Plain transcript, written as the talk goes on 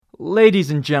Ladies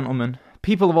and gentlemen,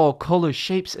 people of all colours,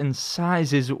 shapes and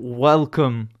sizes,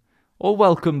 welcome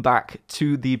back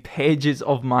to the Pages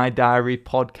of My Diary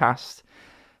podcast.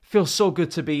 Feels so good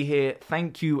to be here.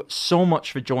 Thank you so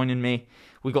much for joining me.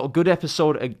 We got a good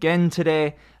episode again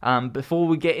today. Before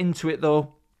we get into it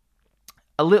though,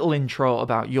 a little intro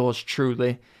about yours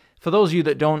truly. For those of you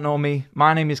that don't know me,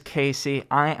 my name is Casey.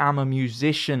 I am a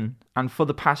musician, and for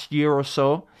the past year or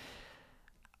so,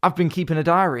 I've been keeping a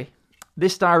diary.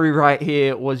 This diary right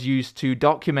here was used to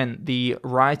document the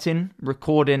writing,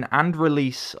 recording and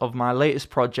release of my latest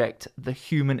project, The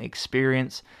Human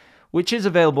Experience, which is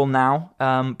available now,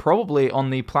 probably on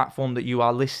the platform that you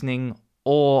are listening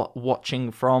or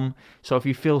watching from. So if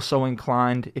you feel so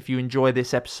inclined, if you enjoy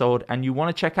this episode and you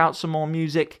want to check out some more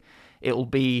music, it'll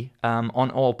be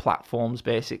on all platforms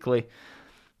basically.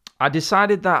 I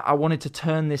decided that I wanted to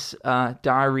turn this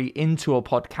diary into a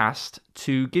podcast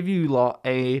to give you lot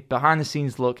a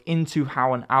behind-the-scenes look into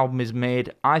how an album is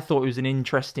made. I thought it was an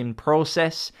interesting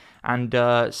process and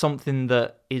something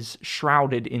that is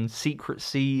shrouded in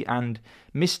secrecy and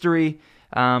mystery.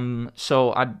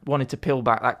 So I wanted to peel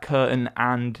back that curtain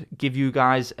and give you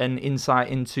guys an insight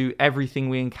into everything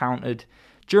we encountered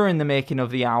during the making of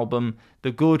the album.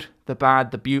 The good, the bad,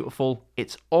 the beautiful.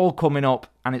 It's all coming up,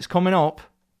 and it's coming up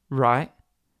right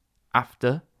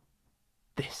after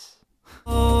this.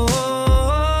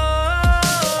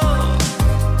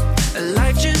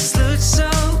 Life just looks so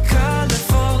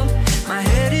colorful. My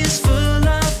head is full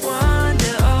of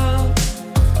wonder.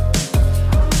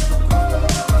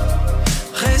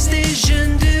 Restez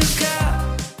jeune du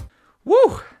cœur.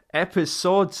 Woo!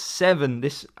 Episode 7.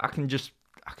 I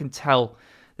can tell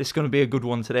this is going to be a good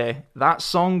one today. That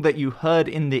song that you heard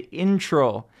in the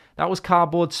intro, that was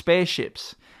Cardboard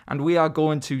Spaceships. And we are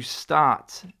going to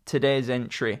start today's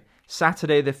entry,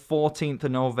 Saturday the 14th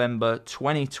of November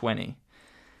 2020.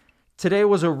 Today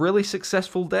was a really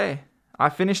successful day. I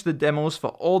finished the demos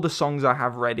for all the songs I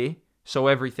have ready, so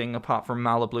everything apart from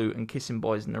Malibu and Kissing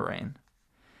Boys in the Rain.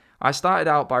 I started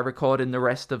out by recording the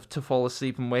rest of To Fall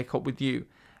Asleep and Wake Up With You,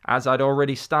 as I'd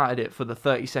already started it for the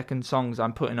 30-second songs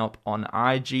I'm putting up on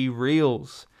IG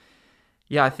Reels.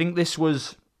 Yeah, I think this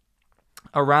was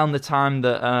around the time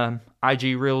that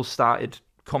IG Reels started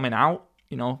coming out,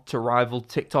 to rival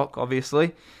TikTok,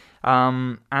 obviously.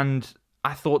 And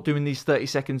I thought doing these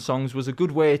 30-second songs was a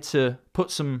good way to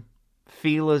put some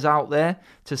feelers out there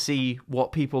to see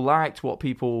what people liked, what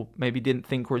people maybe didn't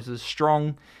think was as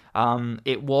strong.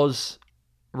 It was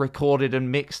recorded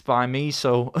and mixed by me,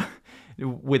 so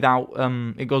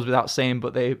it goes without saying,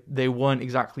 but they weren't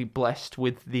exactly blessed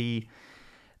with the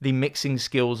mixing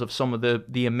skills of some of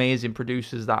the amazing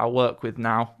producers that I work with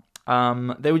now.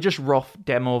 They were just rough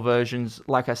demo versions,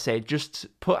 like I said, just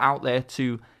put out there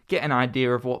to get an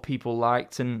idea of what people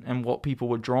liked and what people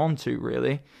were drawn to,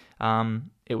 really.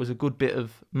 It was a good bit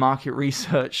of market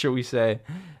research, shall we say,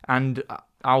 and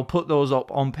I'll put those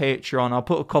up on Patreon. I'll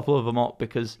put a couple of them up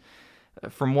because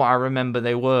from what I remember,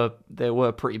 they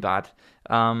were pretty bad,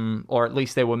 or at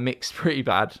least they were mixed pretty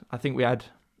bad. I think we had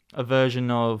a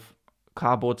version of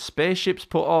Cardboard Spaceships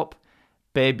put up,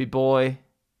 Baby Boy,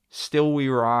 Still We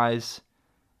Rise,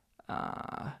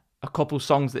 a couple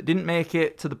songs that didn't make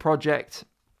it to the project,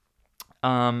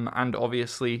 and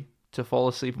obviously To Fall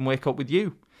Asleep and Wake Up With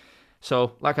You.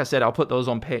 So, like I said, I'll put those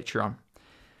on Patreon.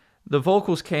 The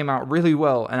vocals came out really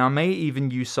well, and I may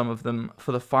even use some of them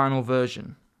for the final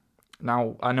version.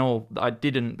 Now, I know I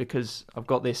didn't because I've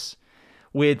got this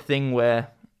weird thing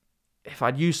where if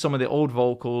I'd use some of the old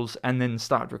vocals and then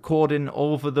start recording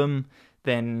over them,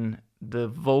 then the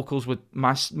vocals with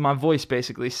my voice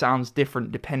basically sounds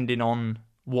different depending on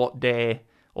what day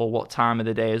or what time of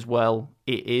the day as well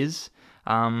it is,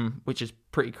 which is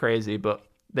pretty crazy, but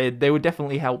they were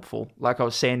definitely helpful. Like I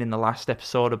was saying in the last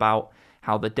episode about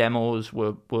how the demos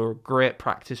were a great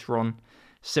practice run,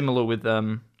 similar with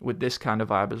this kind of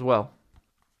vibe as well.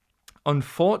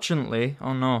 Unfortunately,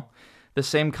 the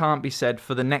same can't be said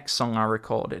for the next song I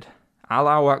recorded,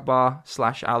 Allahu Akbar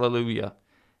 / Alleluia,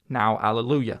 now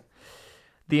Alleluia.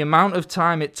 The amount of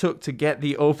time it took to get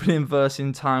the opening verse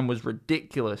in time was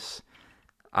ridiculous.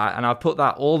 And I put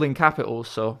that all in capitals,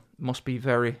 so it must be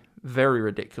very, very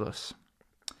ridiculous.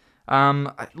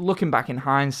 Looking back in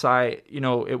hindsight,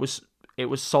 it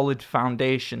was solid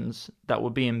foundations that were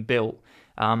being built.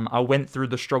 I went through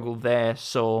the struggle there,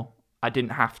 so I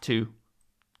didn't have to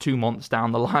 2 months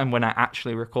down the line when I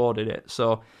actually recorded it.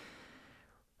 So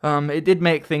it did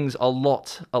make things a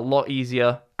lot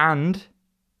easier. And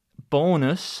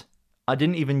bonus, I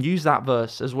didn't even use that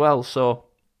verse as well. So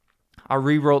I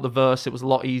rewrote the verse. It was a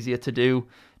lot easier to do,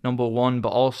 number one, but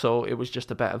also it was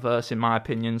just a better verse in my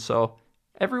opinion. So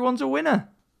everyone's a winner.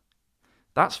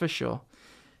 That's for sure.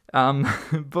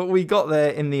 But we got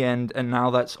there in the end, and now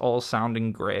that's all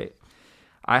sounding great.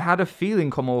 I had a feeling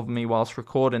come over me whilst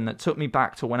recording that took me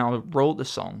back to when I wrote the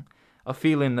song, a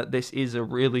feeling that this is a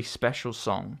really special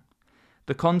song.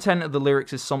 The content of the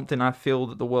lyrics is something I feel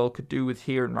that the world could do with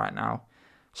hearing right now,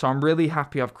 so I'm really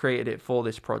happy I've created it for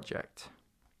this project.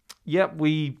 Yep,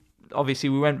 we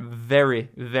went very,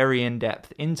 very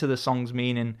in-depth into the song's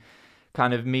meaning,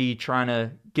 kind of me trying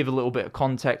to give a little bit of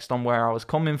context on where I was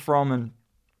coming from and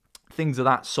things of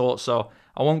that sort, so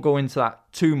I won't go into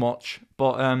that too much,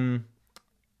 but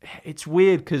it's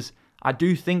weird because I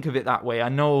do think of it that way. I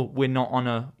know we're not on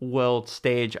a world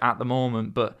stage at the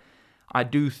moment, but I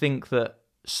do think that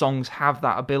songs have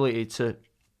that ability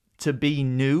to be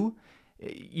new.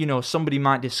 You know, somebody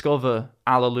might discover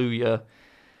Hallelujah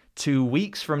 2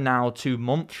 weeks from now, 2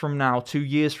 months from now, 2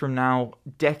 years from now,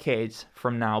 decades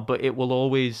from now, but it will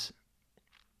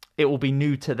be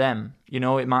new to them. You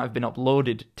know, it might have been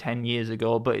uploaded 10 years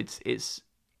ago, but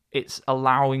it's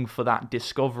allowing for that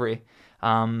discovery.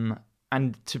 And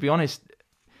to be honest,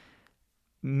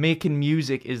 making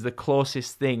music is the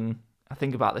closest thing, I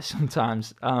think about this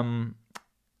sometimes,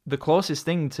 the closest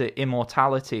thing to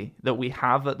immortality that we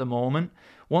have at the moment.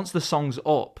 Once the song's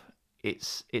up,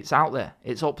 it's out there.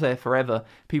 It's up there forever.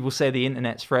 People say the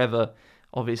internet's forever,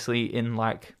 obviously in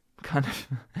like kind of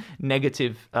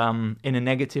negative, in a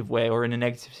negative way or in a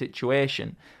negative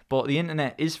situation. But the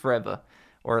internet is forever,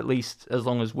 or at least as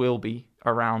long as we'll be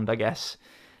around, I guess.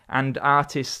 And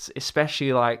artists,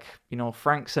 especially like, you know,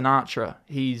 Frank Sinatra,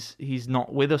 he's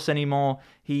not with us anymore.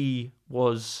 He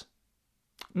was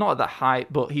not at the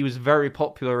height, but he was very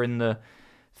popular in the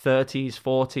 30s,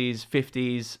 40s,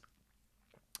 50s.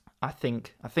 I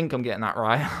think I'm getting that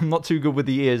right. I'm not too good with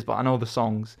the years, but I know the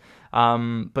songs.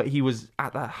 But he was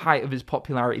at the height of his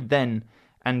popularity then,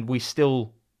 and we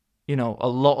still, you know, a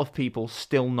lot of people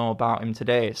still know about him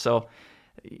today. So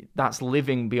that's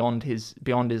living beyond his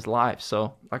life.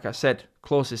 So, like I said,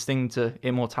 closest thing to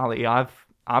immortality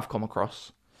I've come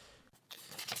across.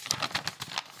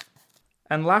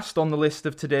 And last on the list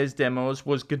of today's demos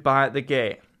was Goodbye at the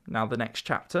Gate, now the next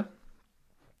chapter.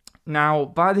 Now,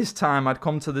 by this time, I'd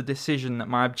come to the decision that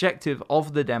my objective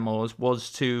of the demos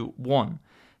was to, 1,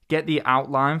 get the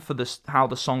outline for how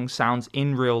the song sounds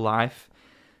in real life.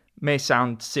 May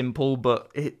sound simple, but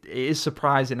it is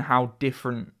surprising how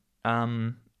different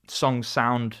songs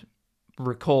sound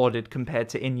recorded compared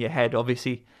to in your head.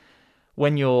 Obviously,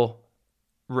 when you're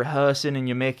rehearsing and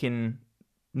you're making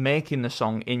the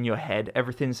song in your head,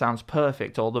 everything sounds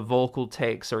perfect. All the vocal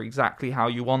takes are exactly how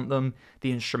you want them.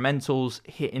 The instrumentals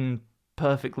hitting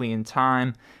perfectly in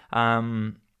time.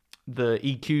 The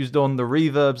EQ's done, the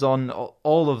reverb's on,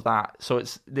 all of that. So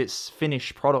it's this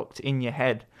finished product in your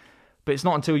head. But it's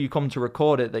not until you come to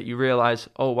record it that you realize,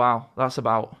 oh wow, that's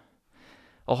about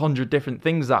 100 different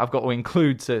things that I've got to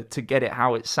include to get it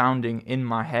how it's sounding in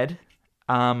my head.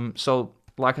 So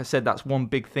like I said, that's one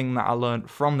big thing that I learned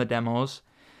from the demos.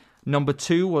 Number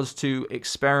 2 was to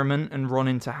experiment and run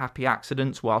into happy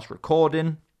accidents whilst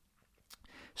recording.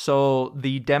 So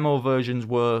the demo versions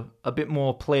were a bit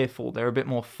more playful. They're a bit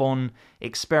more fun,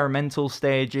 experimental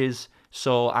stages.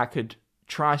 So I could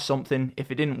try something.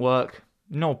 If it didn't work,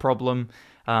 no problem.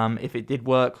 If it did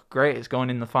work, great, it's going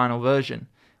in the final version.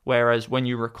 Whereas when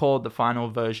you record the final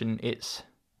version,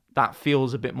 that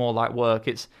feels a bit more like work.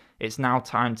 It's now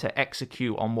time to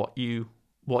execute on what you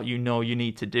know you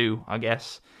need to do, I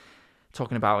guess.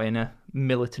 Talking about in a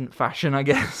militant fashion, I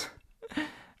guess.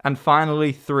 And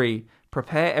finally, 3,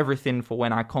 prepare everything for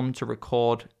when I come to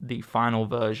record the final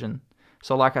version.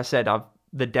 So like I said,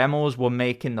 the demos were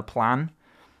making the plan,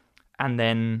 and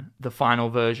then the final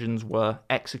versions were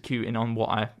executing on what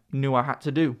I knew I had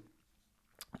to do.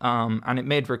 And it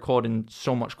made recording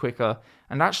so much quicker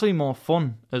and actually more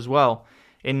fun as well.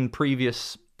 In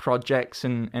previous projects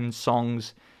and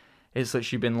songs, it's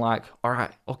literally been like, all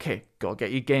right, okay, go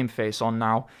get your game face on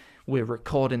now. We're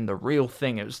recording the real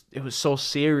thing. It was so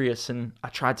serious, and I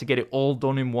tried to get it all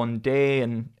done in one day,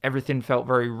 and everything felt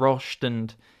very rushed,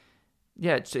 and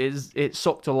yeah, it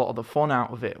sucked a lot of the fun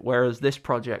out of it. Whereas this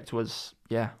project was,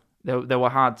 yeah, there were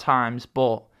hard times,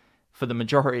 but for the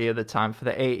majority of the time, for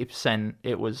the 80%,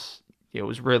 it was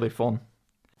really fun.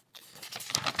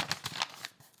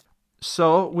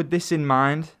 So, with this in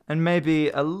mind, and maybe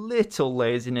a little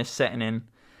laziness setting in,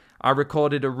 I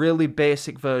recorded a really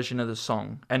basic version of the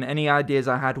song, and any ideas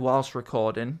I had whilst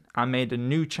recording, I made a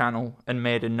new channel and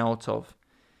made a note of.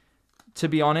 To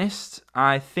be honest,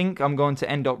 I think I'm going to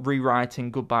end up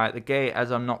rewriting Goodbye at the Gate,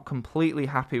 as I'm not completely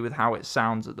happy with how it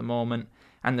sounds at the moment,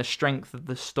 and the strength of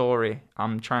the story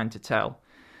I'm trying to tell.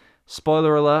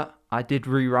 Spoiler alert, I did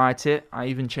rewrite it. I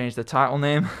even changed the title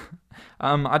name.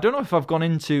 I don't know if I've gone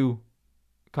into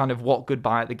kind of what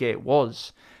Goodbye at the Gate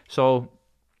was. So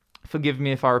forgive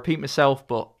me if I repeat myself,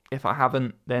 but if I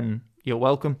haven't, then you're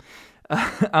welcome.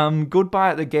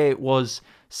 Goodbye at the Gate was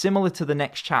similar to the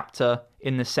next chapter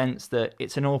in the sense that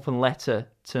it's an open letter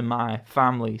to my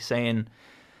family saying,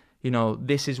 you know,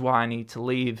 this is why I need to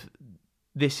leave.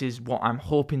 This is what I'm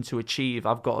hoping to achieve.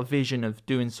 I've got a vision of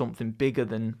doing something bigger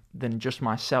than just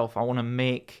myself. I want to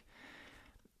make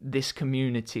this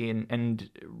community and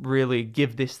really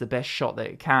give this the best shot that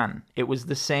it can. It was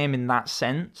the same in that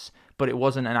sense, but it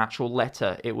wasn't an actual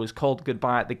letter. It was called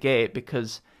Goodbye at the Gate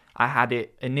because I had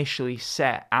it initially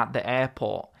set at the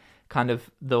airport, kind of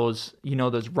those, you know,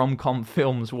 those rom-com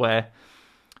films where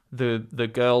the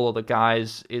girl or the guy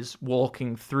is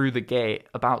walking through the gate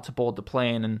about to board the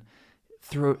plane, and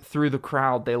through the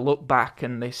crowd they look back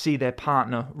and they see their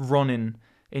partner running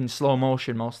in slow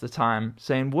motion most of the time,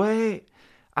 saying, "Wait,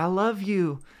 I love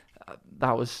you."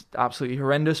 That was absolutely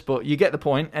horrendous, but you get the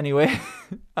point anyway.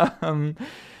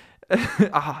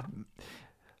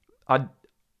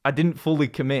 I didn't fully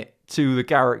commit to the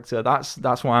character.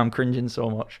 That's why I'm cringing so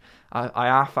much. I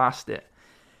half-assed it.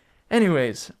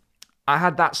 Anyways, I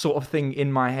had that sort of thing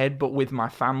in my head, but with my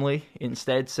family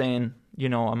instead, saying, you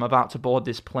know, I'm about to board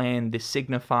this plane. This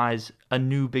signifies a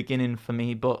new beginning for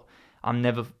me, but I'm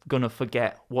never going to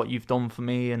forget what you've done for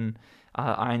me, and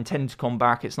I intend to come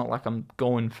back. It's not like I'm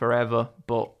going forever,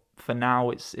 but for now,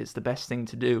 it's the best thing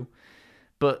to do.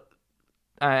 But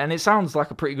and it sounds like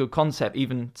a pretty good concept,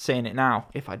 even saying it now,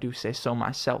 if I do say so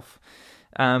myself.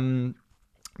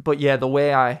 But yeah, the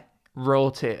way I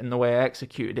wrote it and the way I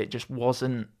executed it just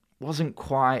wasn't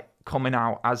quite coming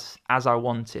out as I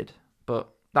wanted. But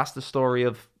that's the story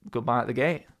of Goodbye at the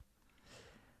Gate.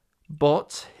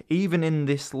 But even in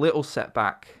this little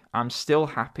setback, I'm still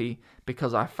happy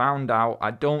because I found out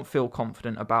I don't feel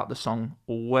confident about the song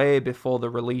way before the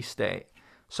release date.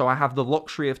 So I have the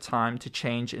luxury of time to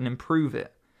change and improve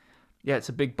it. Yeah, it's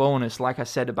a big bonus. Like I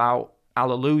said about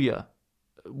Hallelujah,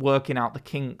 working out the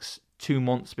kinks 2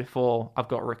 months before I've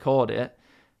got to record it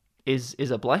is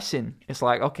a blessing. It's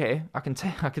like, okay, I can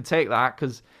take that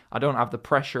because I don't have the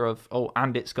pressure of, oh,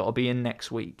 and it's got to be in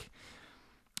next week.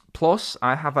 Plus,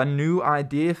 I have a new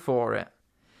idea for it.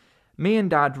 Me and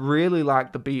Dad really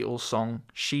like the Beatles song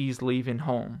She's Leaving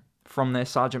Home from their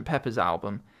Sgt. Pepper's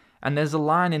album, and there's a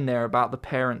line in there about the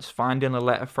parents finding a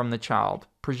letter from the child,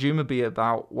 presumably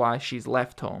about why she's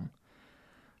left home.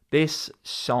 This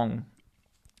song,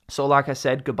 so like I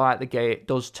said, Goodbye at the Gate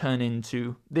does turn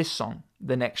into this song,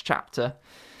 the next chapter.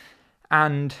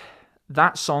 And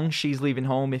that song, She's Leaving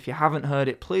Home, if you haven't heard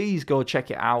it, please go check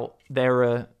it out. They're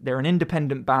an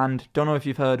independent band. Don't know if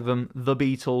you've heard of them, The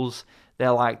Beatles.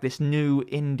 They're like this new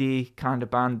indie kind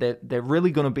of band. They're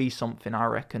really going to be something, I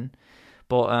reckon.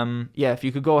 But yeah, if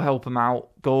you could go help them out,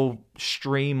 go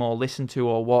stream or listen to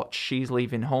or watch She's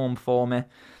Leaving Home for me.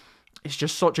 It's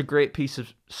just such a great piece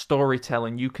of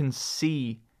storytelling. You can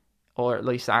see, or at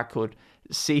least I could,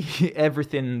 see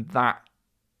everything that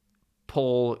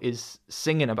Paul is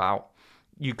singing about.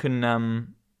 You can,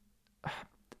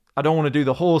 I don't want to do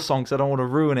the whole song because I don't want to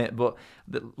ruin it, but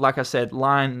like I said,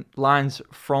 lines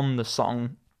from the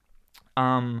song.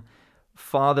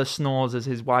 Father snores as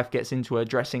his wife gets into her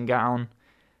dressing gown,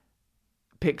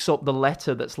 picks up the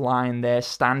letter that's lying there,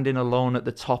 standing alone at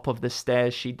the top of the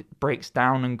stairs. She breaks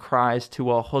down and cries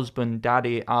to her husband,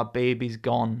 "Daddy, our baby's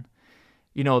gone."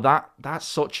 You know, that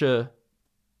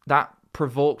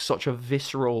provokes such a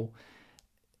visceral,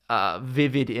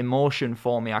 vivid emotion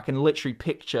for me. I can literally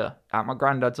picture at my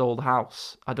granddad's old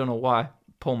house. I don't know why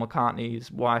Paul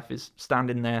McCartney's wife is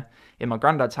standing there in my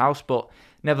granddad's house, but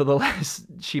nevertheless,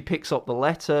 she picks up the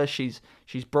letter. She's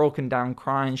broken down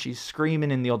crying. She's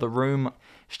screaming in the other room.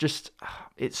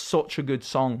 It's such a good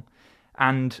song.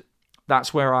 And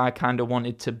that's where I kind of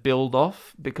wanted to build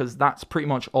off, because that's pretty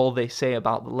much all they say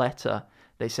about the letter.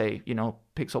 They say, you know,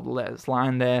 picks up the letter that's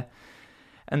lying there.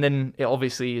 And then it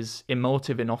obviously is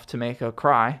emotive enough to make her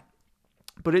cry.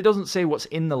 But it doesn't say what's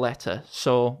in the letter.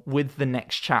 So with the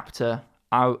next chapter,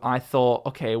 I thought,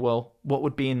 okay, well, what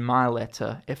would be in my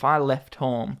letter? If I left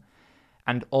home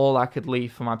and all I could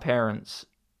leave for my parents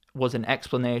was an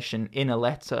explanation in a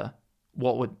letter,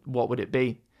 what would it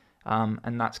be?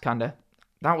 And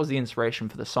that was the inspiration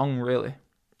for the song, really.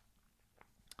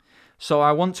 So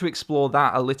I want to explore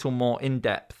that a little more in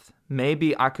depth.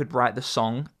 Maybe I could write the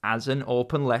song as an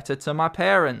open letter to my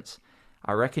parents.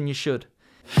 I reckon you should.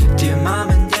 Dear Mom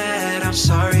and Dad, I'm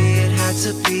sorry it had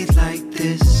to be like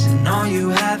this, and all you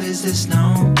have is this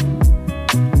no.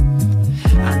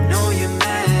 I know you're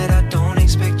mad, I don't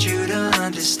expect you to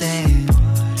understand.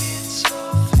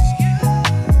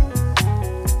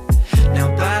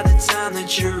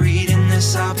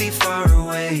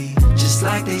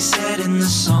 writing the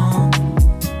song.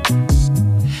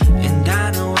 And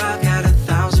I know I've got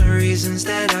 1,000 reasons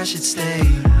that I should stay.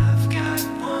 I've got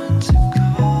one to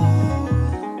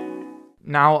go.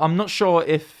 Now, I'm not sure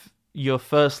if your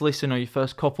first listen or your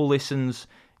first couple listens,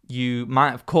 you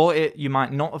might have caught it, you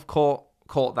might not have caught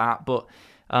that, but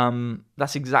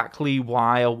that's exactly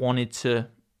why I wanted to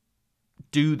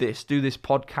do this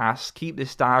podcast, keep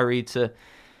this diary, to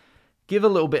give a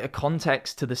little bit of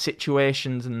context to the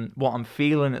situations and what I'm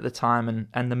feeling at the time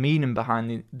and the meaning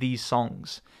behind these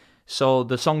songs. So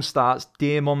the song starts,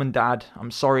 "Dear Mum and Dad,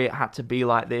 I'm sorry it had to be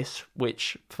like this,"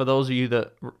 which for those of you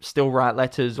that still write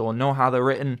letters or know how they're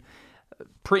written,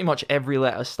 pretty much every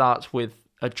letter starts with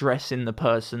addressing the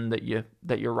person that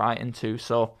you're writing to.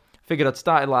 So I figured I'd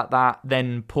start it like that,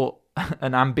 then put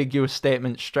an ambiguous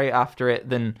statement straight after it,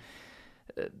 then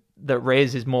that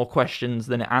raises more questions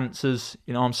than it answers.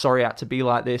 You know, I'm sorry it had to be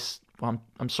like this.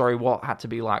 I'm sorry what had to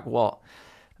be like what.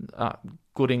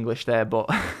 Good English there, but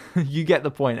you get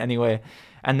the point anyway.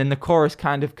 And then the chorus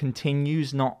kind of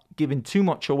continues, not giving too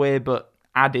much away, but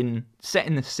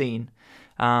setting the scene.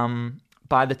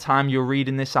 By the time you're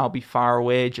reading this, I'll be far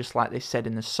away, just like they said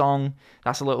in the song.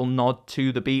 That's a little nod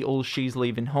to the Beatles, She's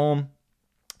Leaving Home,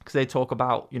 because they talk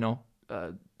about, you know,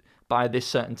 by this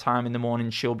certain time in the morning,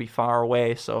 she'll be far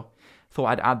away. So thought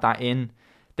I'd add that in.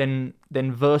 Then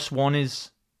verse 1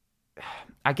 is,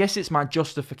 I guess it's my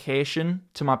justification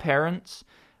to my parents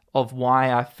of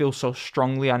why I feel so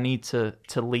strongly I need to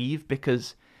leave,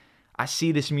 because I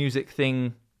see this music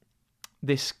thing,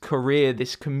 this career,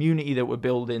 this community that we're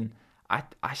building,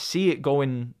 I see it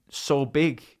going so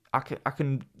big. I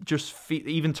can just feel,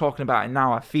 even talking about it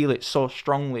now, I feel it so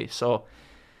strongly. So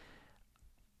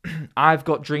I've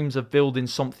got dreams of building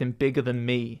something bigger than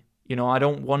me. You know, I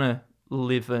don't want to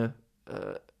live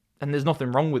and there's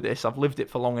nothing wrong with this. I've lived it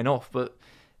for long enough, but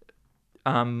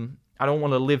I don't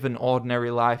want to live an ordinary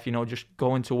life, you know, just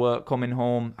going to work, coming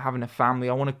home, having a family.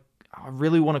 I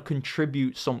really want to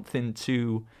contribute something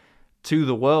to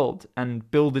the world, and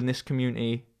building this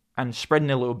community and spreading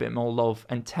a little bit more love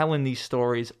and telling these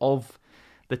stories of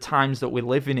the times that we're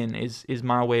living in is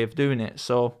my way of doing it.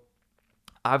 So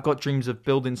I've got dreams of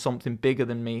building something bigger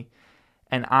than me,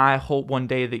 and I hope one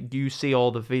day that you see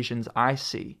all the visions I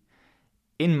see.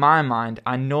 In my mind,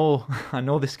 I know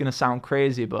this is going to sound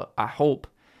crazy, but I hope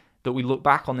that we look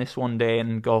back on this one day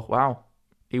and go, wow,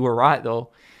 he were right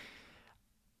though.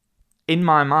 In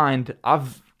my mind,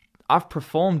 I've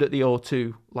performed at the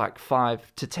O2 like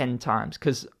 5 to 10 times,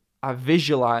 because I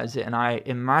visualize it and I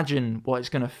imagine what it's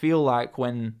going to feel like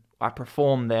when I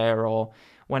perform there, or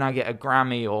when I get a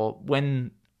Grammy, or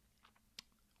when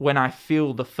I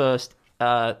feel the first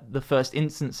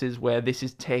instances where this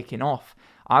is taking off.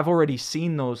 I've already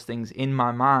seen those things in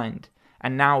my mind,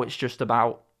 and now it's just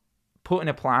about putting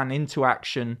a plan into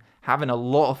action, having a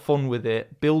lot of fun with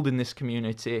it, building this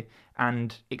community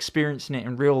and experiencing it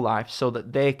in real life so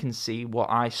that they can see what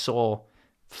I saw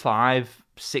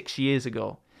 5-6 years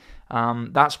ago.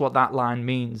 That's what that line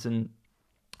means. And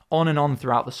on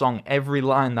throughout the song, every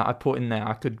line that I put in there,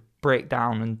 I could break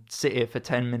down and sit here for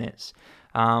 10 minutes.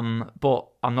 But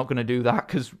I'm not going to do that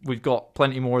because we've got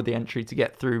plenty more of the entry to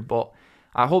get through. But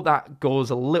I hope that goes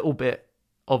a little bit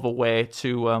of a way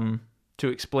to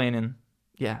explaining,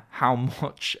 how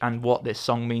much and what this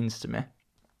song means to me.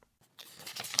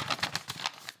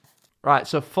 Right,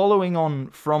 so following on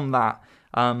from that,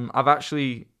 I've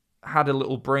actually had a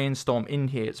little brainstorm in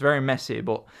here. It's very messy,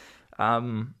 but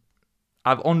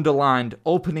I've underlined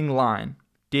opening line,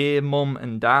 "Dear Mum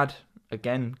and Dad."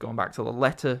 Again, going back to the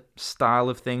letter style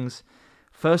of things.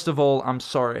 "First of all, I'm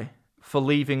sorry for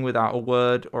leaving without a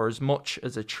word or as much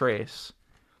as a trace."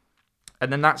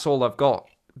 And then that's all I've got,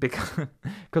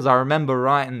 because I remember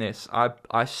writing this.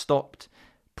 I stopped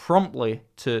promptly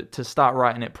to start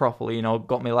writing it properly. You know,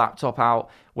 got my laptop out,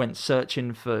 went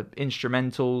searching for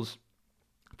instrumentals,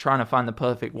 trying to find the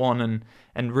perfect one,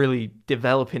 and really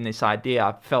developing this idea.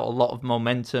 I felt a lot of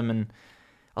momentum and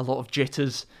a lot of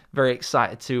jitters. Very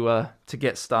excited to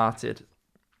get started.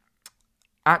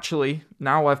 Actually,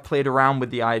 now I've played around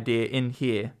with the idea in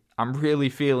here, I'm really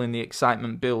feeling the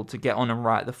excitement build to get on and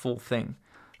write the full thing.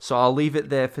 So I'll leave it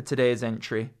there for today's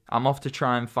entry. I'm off to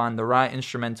try and find the right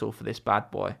instrumental for this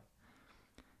bad boy.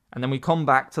 And then we come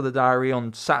back to the diary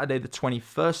on Saturday the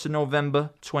 21st of November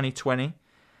 2020.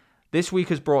 This week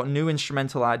has brought new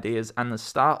instrumental ideas and the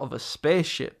start of a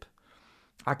spaceship.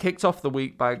 I kicked off the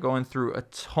week by going through a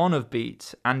ton of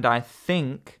beats, and I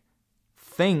think,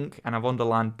 and I've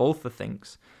underlined both the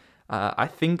thinks, I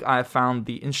think I have found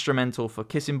the instrumental for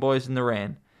Kissing Boys in the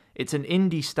Rain. It's an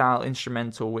indie style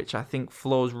instrumental which I think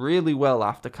flows really well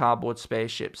after Cardboard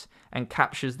Spaceships and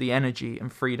captures the energy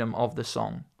and freedom of the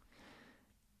song.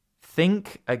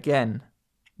 Think Again.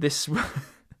 This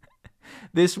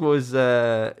this was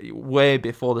way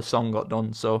before the song got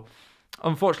done, so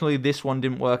unfortunately this one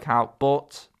didn't work out,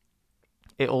 but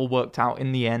it all worked out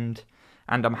in the end,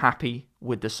 and I'm happy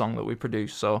with the song that we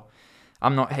produced, so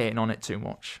I'm not hating on it too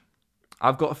much.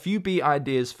 I've got a few beat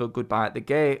ideas for Goodbye at the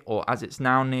Gate, or as it's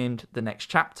now named, The Next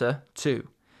Chapter, too.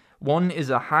 One is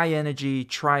a high energy,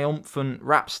 triumphant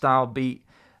rap style beat,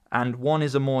 and one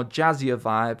is a more jazzier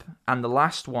vibe, and the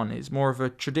last one is more of a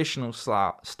traditional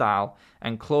style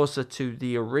and closer to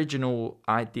the original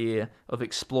idea of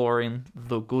exploring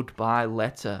the goodbye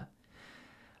letter.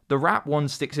 The rap one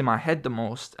sticks in my head the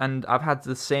most, and I've had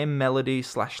the same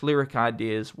melody/lyric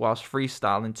ideas whilst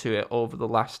freestyling to it over the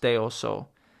last day or so,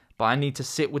 but I need to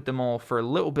sit with them all for a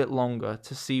little bit longer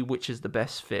to see which is the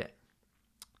best fit.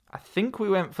 I think we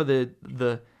went for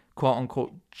the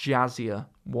quote-unquote jazzier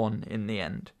one in the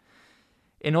end.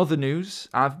 In other news,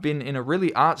 I've been in a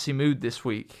really artsy mood this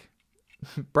week.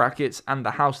 Brackets, and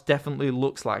the house definitely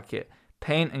looks like it.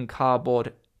 Paint and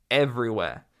cardboard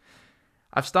everywhere.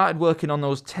 I've started working on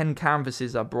those 10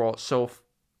 canvases I brought, so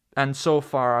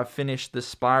far I've finished the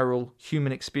Spiral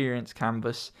Human Experience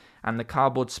canvas and the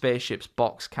Cardboard Spaceships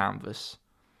box canvas.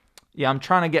 Yeah, I'm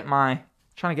trying to get my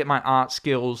art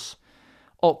skills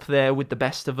up there with the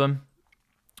best of them,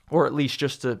 or at least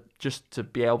just to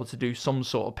be able to do some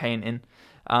sort of painting.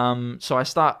 So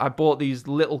I bought these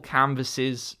little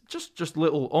canvases, just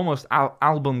little, almost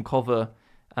album cover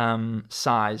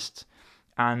sized,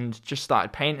 and just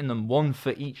started painting them, one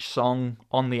for each song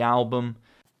on the album.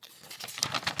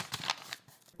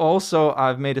 Also,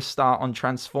 I've made a start on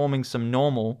transforming some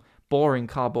normal, boring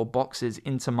cardboard boxes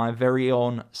into my very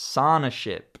own Sana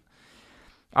ship.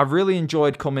 I've really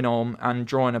enjoyed coming home and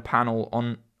drawing a panel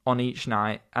on each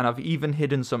night, and I've even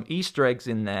hidden some Easter eggs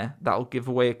in there that'll give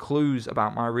away clues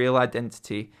about my real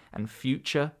identity and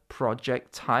future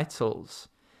project titles.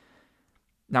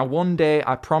 Now, one day,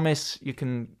 I promise you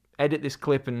can edit this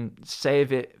clip and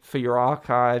save it for your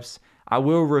archives. I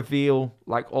will reveal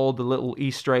like all the little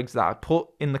Easter eggs that I put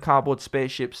in the Cardboard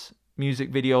Spaceships music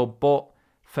video, but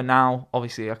for now,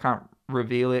 obviously, I can't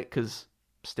reveal it because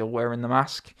I'm still wearing the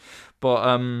mask.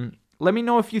 But let me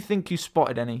know if you think you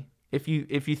spotted any. If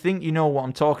you think you know what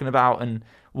I'm talking about and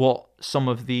what some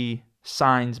of the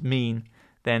signs mean,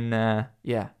 then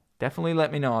yeah, definitely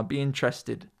let me know. I'd be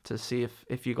interested to see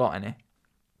if you got any.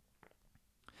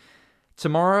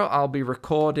 Tomorrow I'll be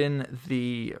recording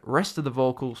the rest of the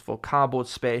vocals for Cardboard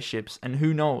Spaceships, and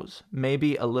who knows,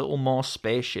 maybe a little more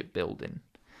spaceship building.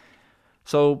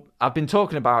 So I've been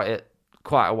talking about it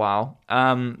quite a while.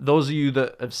 Those of you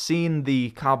that have seen the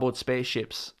Cardboard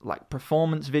Spaceships like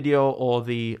performance video or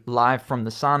the live from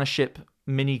the Sana ship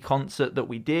mini concert that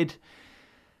we did,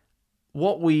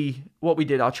 what we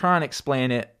did, I'll try and explain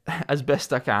it as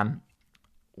best I can.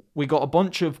 We got a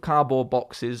bunch of cardboard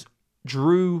boxes,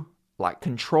 drew like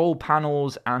control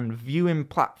panels and viewing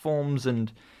platforms,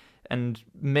 and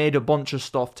made a bunch of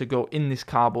stuff to go in this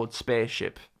cardboard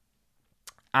spaceship.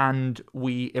 And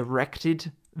we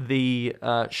erected the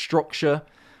structure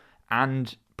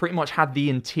and pretty much had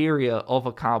the interior of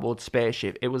a cardboard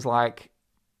spaceship. It was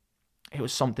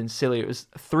something silly. It was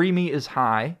 3 meters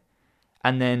high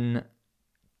and then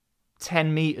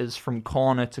 10 meters from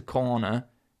corner to corner,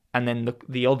 and then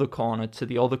the other corner to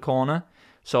the other corner.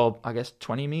 So I guess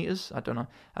 20 meters. I don't know.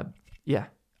 Yeah,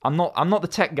 I'm not the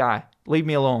tech guy. Leave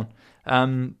me alone.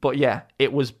 But yeah,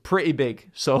 it was pretty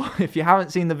big. So if you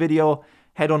haven't seen the video,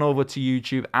 head on over to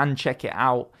YouTube and check it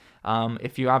out.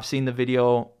 If you have seen the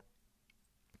video,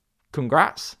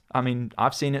 congrats. I mean,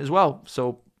 I've seen it as well.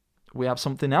 So we have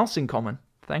something else in common.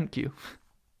 Thank you.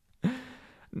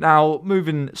 Now,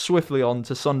 moving swiftly on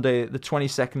to Sunday, the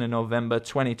 22nd of November,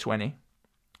 2020.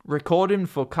 Recording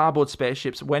for Cardboard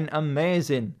Spaceships went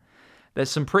amazing. There's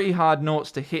some pretty hard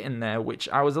notes to hit in there, which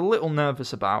I was a little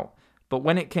nervous about, but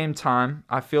when it came time,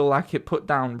 I feel like it put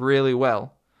down really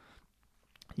well.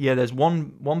 Yeah, there's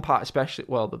one part especially,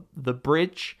 well, the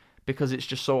bridge, because it's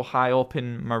just so high up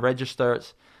in my register,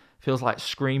 it feels like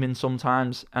screaming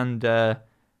sometimes, and the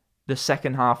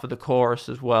second half of the chorus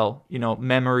as well, you know,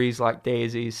 memories like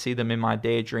daisies, see them in my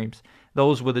daydreams.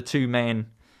 Those were the two main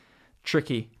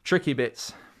tricky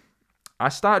bits. I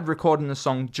started recording the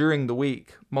song during the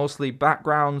week, mostly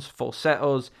backgrounds,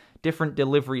 falsettos, different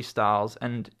delivery styles,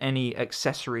 and any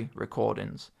accessory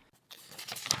recordings.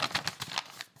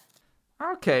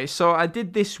 Okay, so I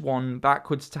did this one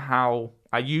backwards to how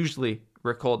I usually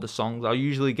record the songs. I'll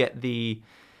usually get the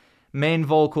main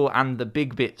vocal and the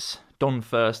big bits done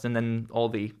first, and then all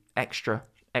the extra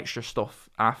stuff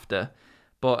after.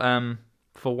 But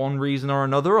for one reason or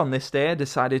another, on this day, I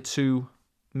decided to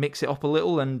mix it up a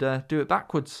little and do it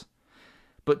backwards.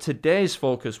 But today's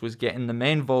focus was getting the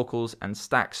main vocals and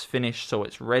stacks finished so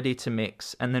it's ready to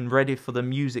mix, and then ready for the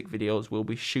music videos we'll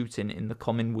be shooting in the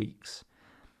coming weeks.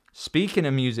 Speaking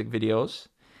of music videos,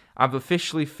 I've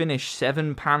officially finished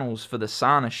 7 panels for the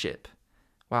Sana ship.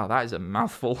 Wow, that is a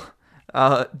mouthful.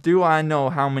 Do I know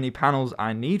how many panels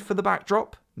I need for the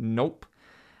backdrop? Nope.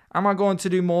 Am I going to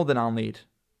do more than I'll need?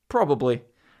 Probably.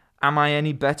 Am I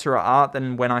any better at art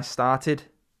than when I started?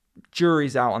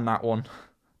 Jury's out on that one.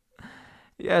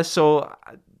 Yeah, so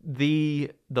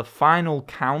the final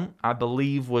count, I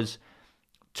believe, was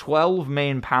 12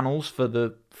 main panels for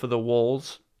the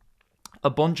walls, a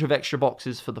bunch of extra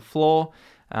boxes for the floor,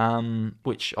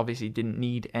 which obviously didn't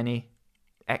need any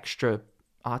extra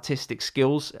artistic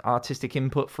skills, artistic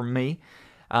input from me,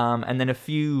 and then a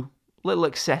few little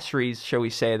accessories, shall we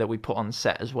say, that we put on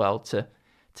set as well to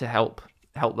help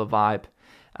the vibe.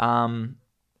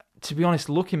 To be honest,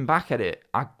 looking back at it,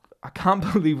 I can't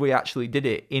believe we actually did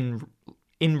it in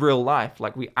real life.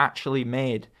 Like, we actually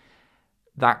made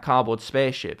that cardboard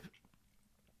spaceship.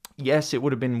 Yes, it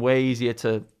would have been way easier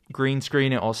to green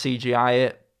screen it or CGI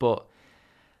it, but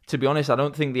to be honest, I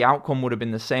don't think the outcome would have been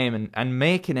the same. And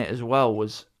making it as well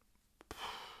was,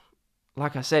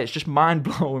 like I say, it's just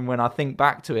mind-blowing when I think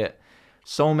back to it.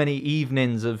 So many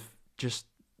evenings of just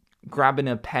grabbing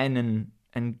a pen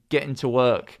and getting to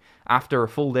work after a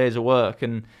full day's of work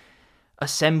and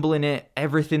assembling it,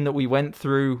 everything that we went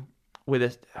through with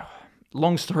it.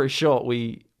 Long story short,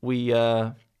 we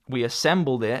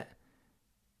assembled it,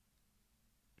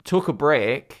 took a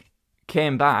break,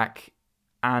 came back,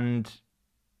 and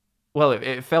well,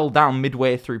 it fell down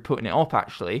midway through putting it up.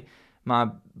 Actually,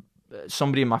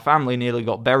 somebody in my family nearly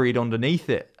got buried underneath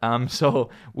it. So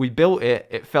we built it,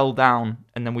 it fell down,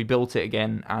 and then we built it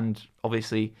again, and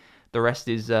obviously the rest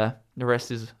is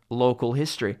local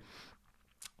history.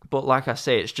 But like I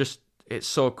say, it's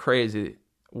so crazy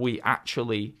we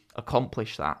actually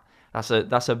accomplished that.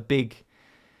 That's a big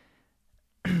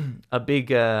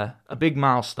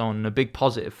milestone and a big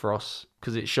positive for us,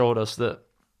 because it showed us that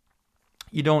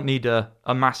you don't need a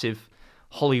massive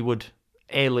Hollywood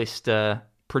A-list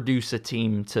producer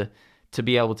team to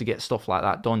be able to get stuff like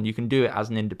that done. You can do it as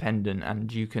an independent,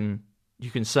 and you can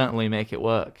certainly make it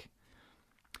work.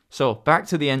 So back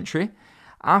to the entry.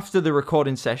 After the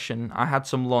recording session, I had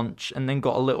some lunch and then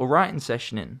got a little writing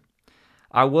session in.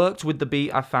 I worked with the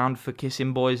beat I found for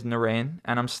Kissing Boys in the Rain,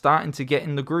 and I'm starting to get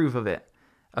in the groove of it.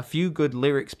 A few good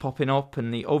lyrics popping up,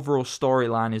 and the overall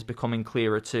storyline is becoming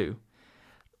clearer too.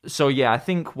 So yeah, I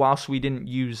think whilst we didn't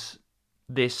use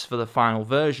this for the final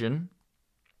version,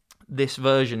 this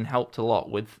version helped a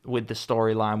lot with the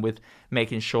storyline, with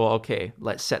making sure, okay,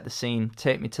 let's set the scene,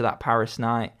 take me to that Paris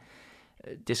night,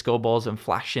 disco balls and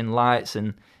flashing lights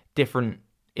and different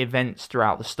events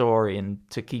throughout the story, and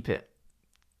to keep it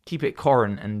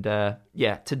current, and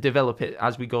to develop it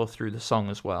as we go through the song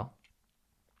as well.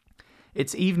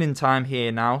 It's evening time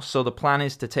here now, so the plan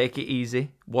is to take it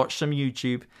easy, watch some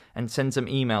YouTube, and send some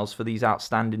emails for these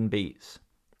outstanding beats.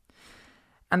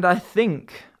 And I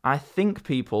think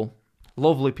people,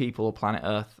 lovely people of planet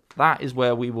Earth, that is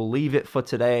where we will leave it for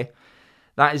today.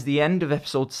 That is the end of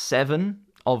episode 7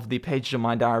 of the Pages of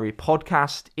My Diary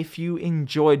podcast. If you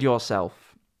enjoyed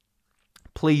yourself,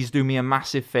 please do me a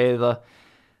massive favour.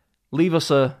 Leave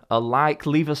us a like,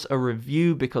 leave us a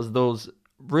review, because those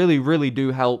really, really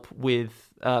do help with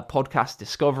podcast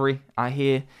discovery, I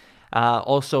hear.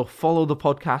 Also, follow the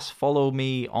podcast. Follow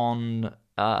me on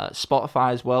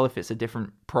Spotify as well, if it's a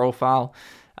different profile.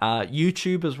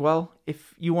 YouTube as well.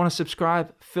 If you want to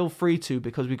subscribe, feel free to,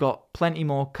 because we got plenty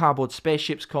more cardboard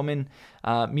spaceships coming,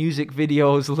 music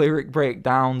videos, lyric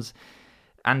breakdowns,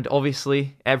 and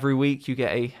obviously every week you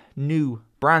get a new,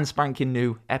 brand spanking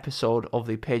new episode of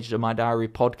the Pages of My Diary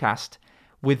podcast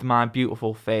with my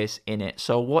beautiful face in it.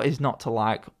 So what is not to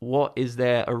like? What is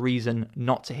there a reason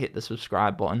not to hit the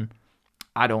subscribe button?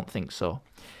 I don't think so.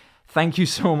 Thank you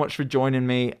so much for joining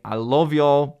me. I love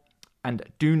y'all. And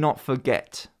do not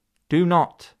forget,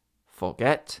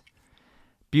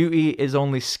 beauty is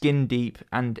only skin deep,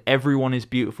 and everyone is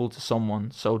beautiful to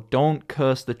someone. So don't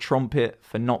curse the trumpet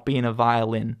for not being a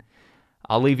violin.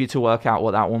 I'll leave you to work out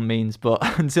what that one means.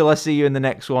 But until I see you in the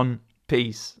next one,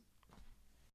 peace.